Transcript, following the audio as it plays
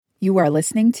You are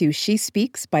listening to She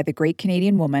Speaks by the Great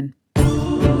Canadian Woman.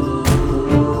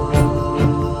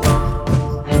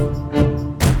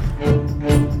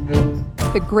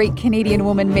 The Great Canadian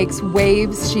Woman makes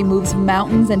waves, she moves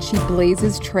mountains, and she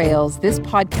blazes trails. This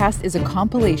podcast is a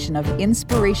compilation of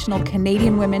inspirational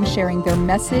Canadian women sharing their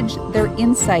message, their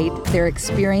insight, their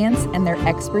experience, and their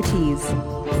expertise.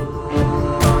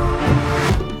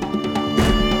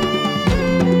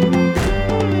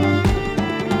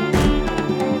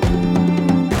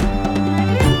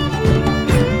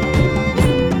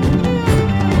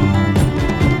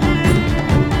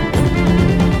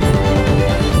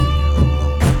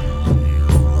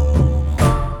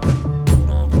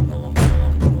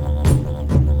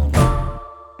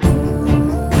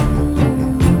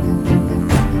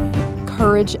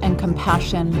 Courage and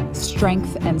compassion,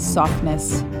 strength and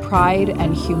softness, pride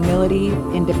and humility,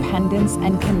 independence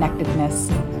and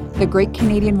connectedness. The Great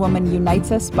Canadian Woman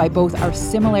unites us by both our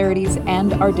similarities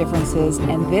and our differences,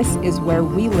 and this is where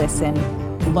we listen,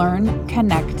 learn,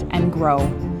 connect, and grow.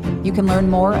 You can learn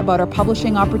more about our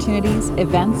publishing opportunities,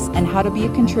 events, and how to be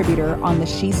a contributor on the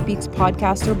She Speaks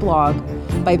podcast or blog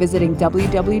by visiting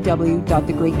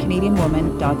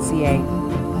www.thegreatcanadianwoman.ca.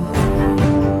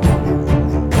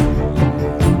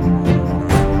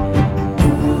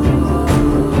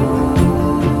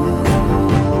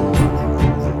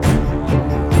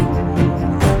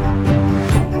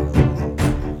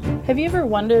 Have you ever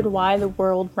wondered why the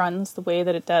world runs the way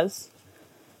that it does?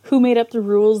 Who made up the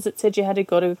rules that said you had to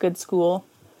go to a good school,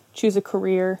 choose a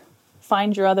career,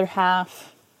 find your other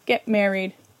half, get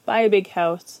married, buy a big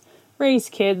house, raise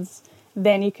kids,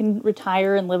 then you can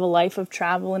retire and live a life of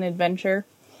travel and adventure?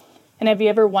 And have you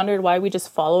ever wondered why we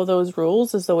just follow those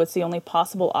rules as though it's the only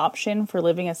possible option for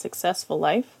living a successful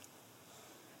life?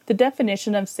 The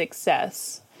definition of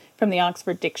success from the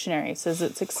Oxford Dictionary says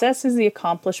that success is the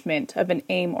accomplishment of an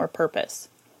aim or purpose.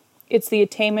 It's the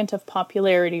attainment of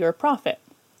popularity or profit.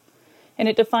 And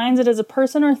it defines it as a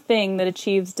person or thing that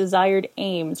achieves desired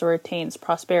aims or attains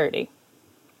prosperity.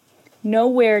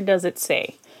 Nowhere does it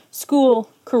say school,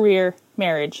 career,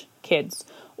 marriage, kids,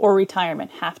 or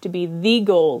retirement have to be the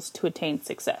goals to attain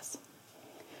success.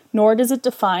 Nor does it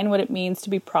define what it means to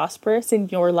be prosperous in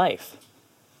your life.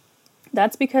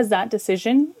 That's because that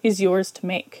decision is yours to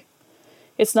make.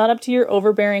 It's not up to your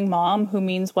overbearing mom who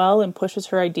means well and pushes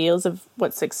her ideals of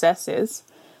what success is.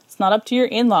 It's not up to your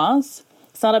in-laws.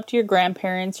 It's not up to your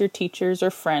grandparents, your teachers, or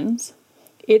friends.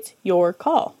 It's your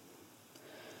call.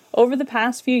 Over the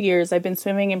past few years, I've been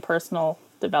swimming in personal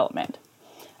development.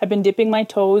 I've been dipping my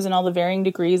toes in all the varying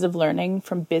degrees of learning,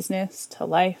 from business to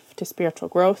life to spiritual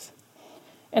growth.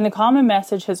 And the common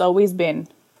message has always been,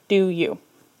 do you.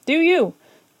 Do you.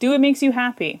 Do what makes you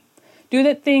happy. Do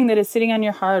that thing that is sitting on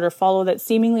your heart, or follow that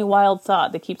seemingly wild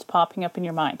thought that keeps popping up in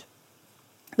your mind.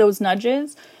 Those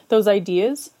nudges, those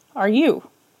ideas, are you.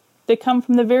 They come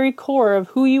from the very core of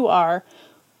who you are,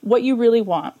 what you really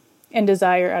want, and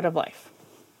desire out of life.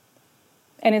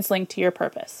 And it's linked to your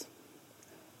purpose.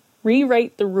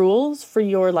 Rewrite the rules for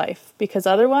your life, because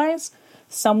otherwise,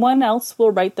 someone else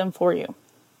will write them for you.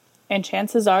 And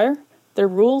chances are, their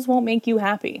rules won't make you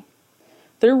happy.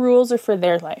 Their rules are for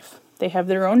their life. They have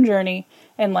their own journey,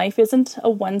 and life isn't a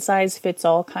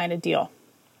one-size-fits-all kind of deal.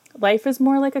 Life is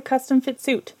more like a custom-fit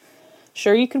suit.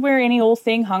 Sure, you could wear any old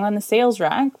thing hung on the sales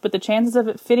rack, but the chances of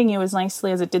it fitting you as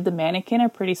nicely as it did the mannequin are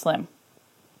pretty slim.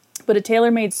 But a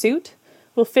tailor-made suit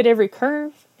will fit every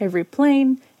curve, every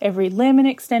plane, every limb and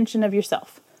extension of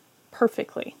yourself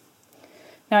perfectly.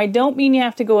 Now, I don't mean you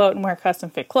have to go out and wear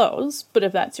custom-fit clothes, but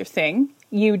if that's your thing,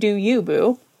 you do you,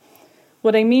 boo.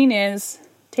 What I mean is,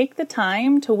 take the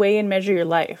time to weigh and measure your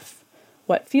life.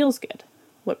 What feels good?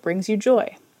 What brings you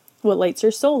joy? What lights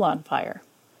your soul on fire?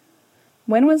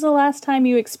 When was the last time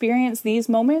you experienced these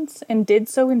moments and did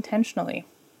so intentionally?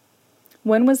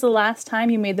 When was the last time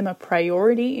you made them a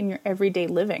priority in your everyday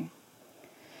living?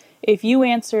 If you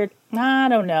answered, I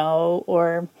don't know,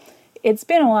 or it's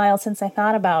been a while since I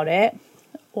thought about it,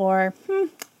 or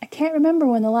I can't remember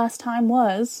when the last time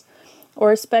was,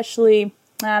 or especially,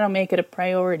 I don't make it a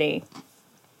priority,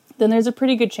 then there's a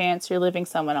pretty good chance you're living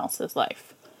someone else's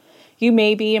life. You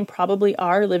may be and probably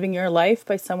are living your life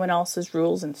by someone else's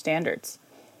rules and standards.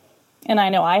 And I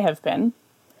know I have been.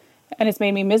 And it's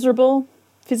made me miserable,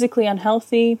 physically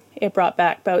unhealthy. It brought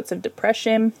back bouts of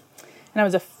depression. And I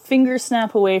was a finger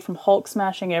snap away from Hulk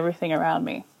smashing everything around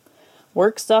me.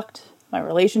 Work sucked. My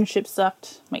relationships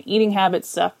sucked. My eating habits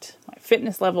sucked. My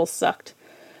fitness levels sucked.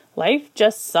 Life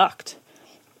just sucked.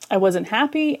 I wasn't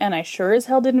happy, and I sure as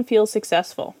hell didn't feel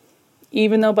successful.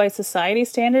 Even though by society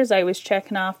standards, I was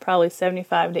checking off probably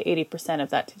 75 to 80% of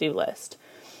that to-do list.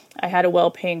 I had a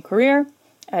well-paying career,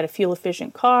 I had a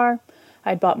fuel-efficient car.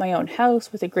 I'd bought my own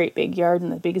house with a great big yard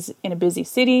in a busy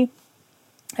city.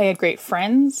 I had great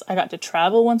friends. I got to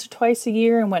travel once or twice a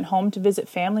year and went home to visit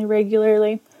family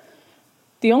regularly.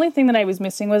 The only thing that I was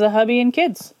missing was a hubby and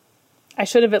kids. I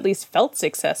should have at least felt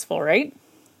successful, right?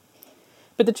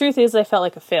 But the truth is I felt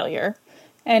like a failure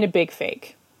and a big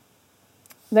fake.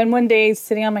 Then one day,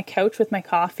 sitting on my couch with my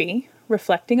coffee,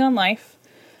 reflecting on life,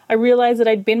 I realized that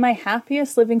I'd been my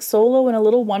happiest living solo in a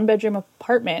little one-bedroom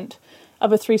apartment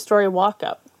of a 3-story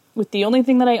walk-up, with the only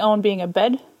thing that I owned being a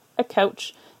bed, a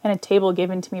couch, and a table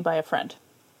given to me by a friend.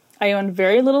 I owned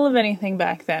very little of anything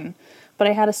back then, but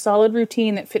I had a solid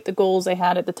routine that fit the goals I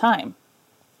had at the time.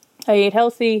 I ate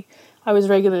healthy. I was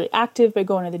regularly active by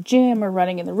going to the gym or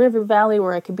running in the river valley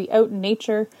where I could be out in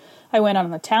nature. I went out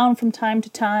on the town from time to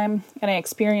time, and I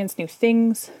experienced new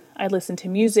things. I listened to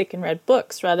music and read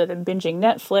books rather than binging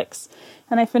Netflix,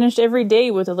 and I finished every day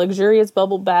with a luxurious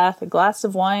bubble bath, a glass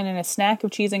of wine, and a snack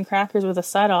of cheese and crackers with a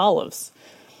side of olives.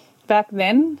 Back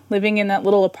then, living in that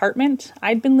little apartment,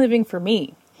 I'd been living for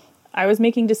me. I was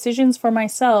making decisions for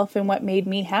myself and what made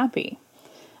me happy.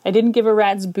 I didn't give a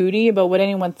rat's booty about what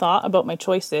anyone thought about my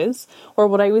choices or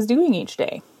what I was doing each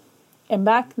day. And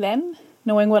back then,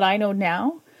 knowing what I know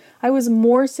now, I was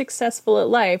more successful at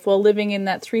life while living in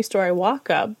that 3-story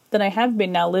walk-up than I have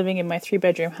been now living in my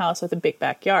 3-bedroom house with a big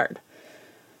backyard.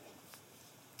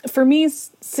 For me,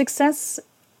 success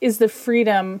is the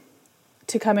freedom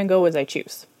to come and go as I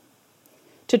choose.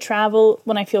 To travel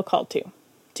when I feel called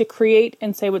to create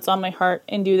and say what's on my heart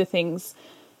and do the things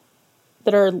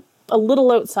that are a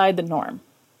little outside the norm.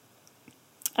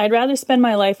 I'd rather spend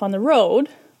my life on the road,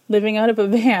 living out of a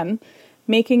van,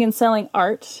 making and selling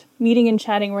art, meeting and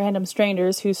chatting random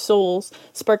strangers whose souls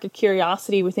spark a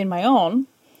curiosity within my own,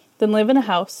 than live in a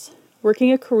house,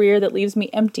 working a career that leaves me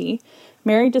empty,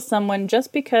 married to someone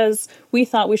just because we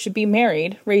thought we should be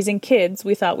married, raising kids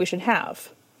we thought we should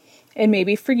have. And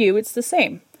maybe for you it's the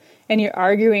same, and you're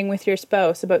arguing with your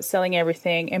spouse about selling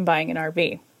everything and buying an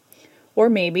RV. Or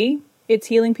maybe it's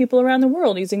healing people around the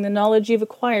world using the knowledge you've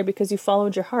acquired because you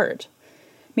followed your heart.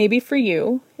 Maybe for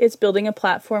you, it's building a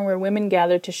platform where women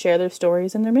gather to share their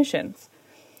stories and their missions.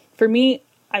 For me,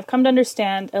 I've come to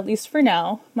understand, at least for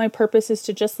now, my purpose is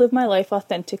to just live my life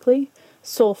authentically,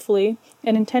 soulfully,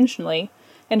 and intentionally,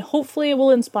 and hopefully it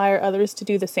will inspire others to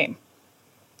do the same.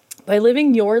 By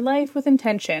living your life with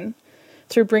intention,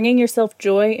 through bringing yourself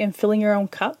joy and filling your own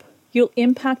cup, you'll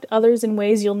impact others in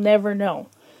ways you'll never know.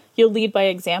 You'll lead by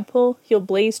example, you'll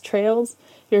blaze trails,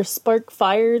 you'll spark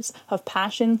fires of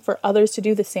passion for others to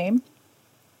do the same.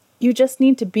 You just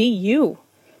need to be you,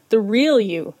 the real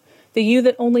you, the you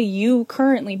that only you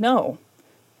currently know.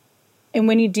 And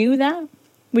when you do that,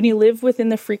 when you live within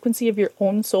the frequency of your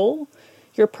own soul,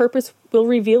 your purpose will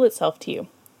reveal itself to you,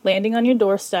 landing on your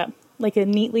doorstep like a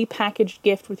neatly packaged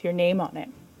gift with your name on it.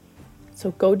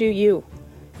 So go do you,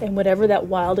 and whatever that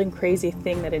wild and crazy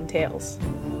thing that entails.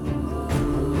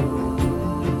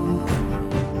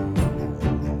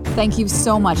 Thank you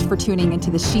so much for tuning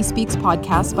into the She Speaks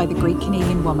podcast by the Great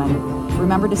Canadian Woman.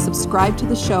 Remember to subscribe to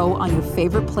the show on your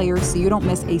favorite player so you don't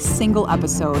miss a single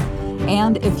episode.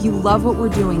 And if you love what we're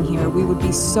doing here, we would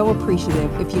be so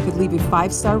appreciative if you could leave a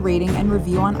 5-star rating and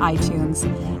review on iTunes.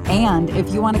 And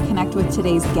if you want to connect with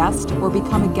today's guest or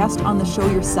become a guest on the show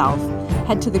yourself,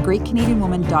 head to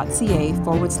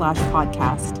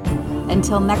thegreatcanadianwoman.ca/podcast.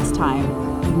 Until next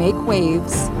time, make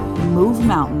waves, move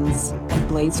mountains, and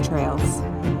blaze trails.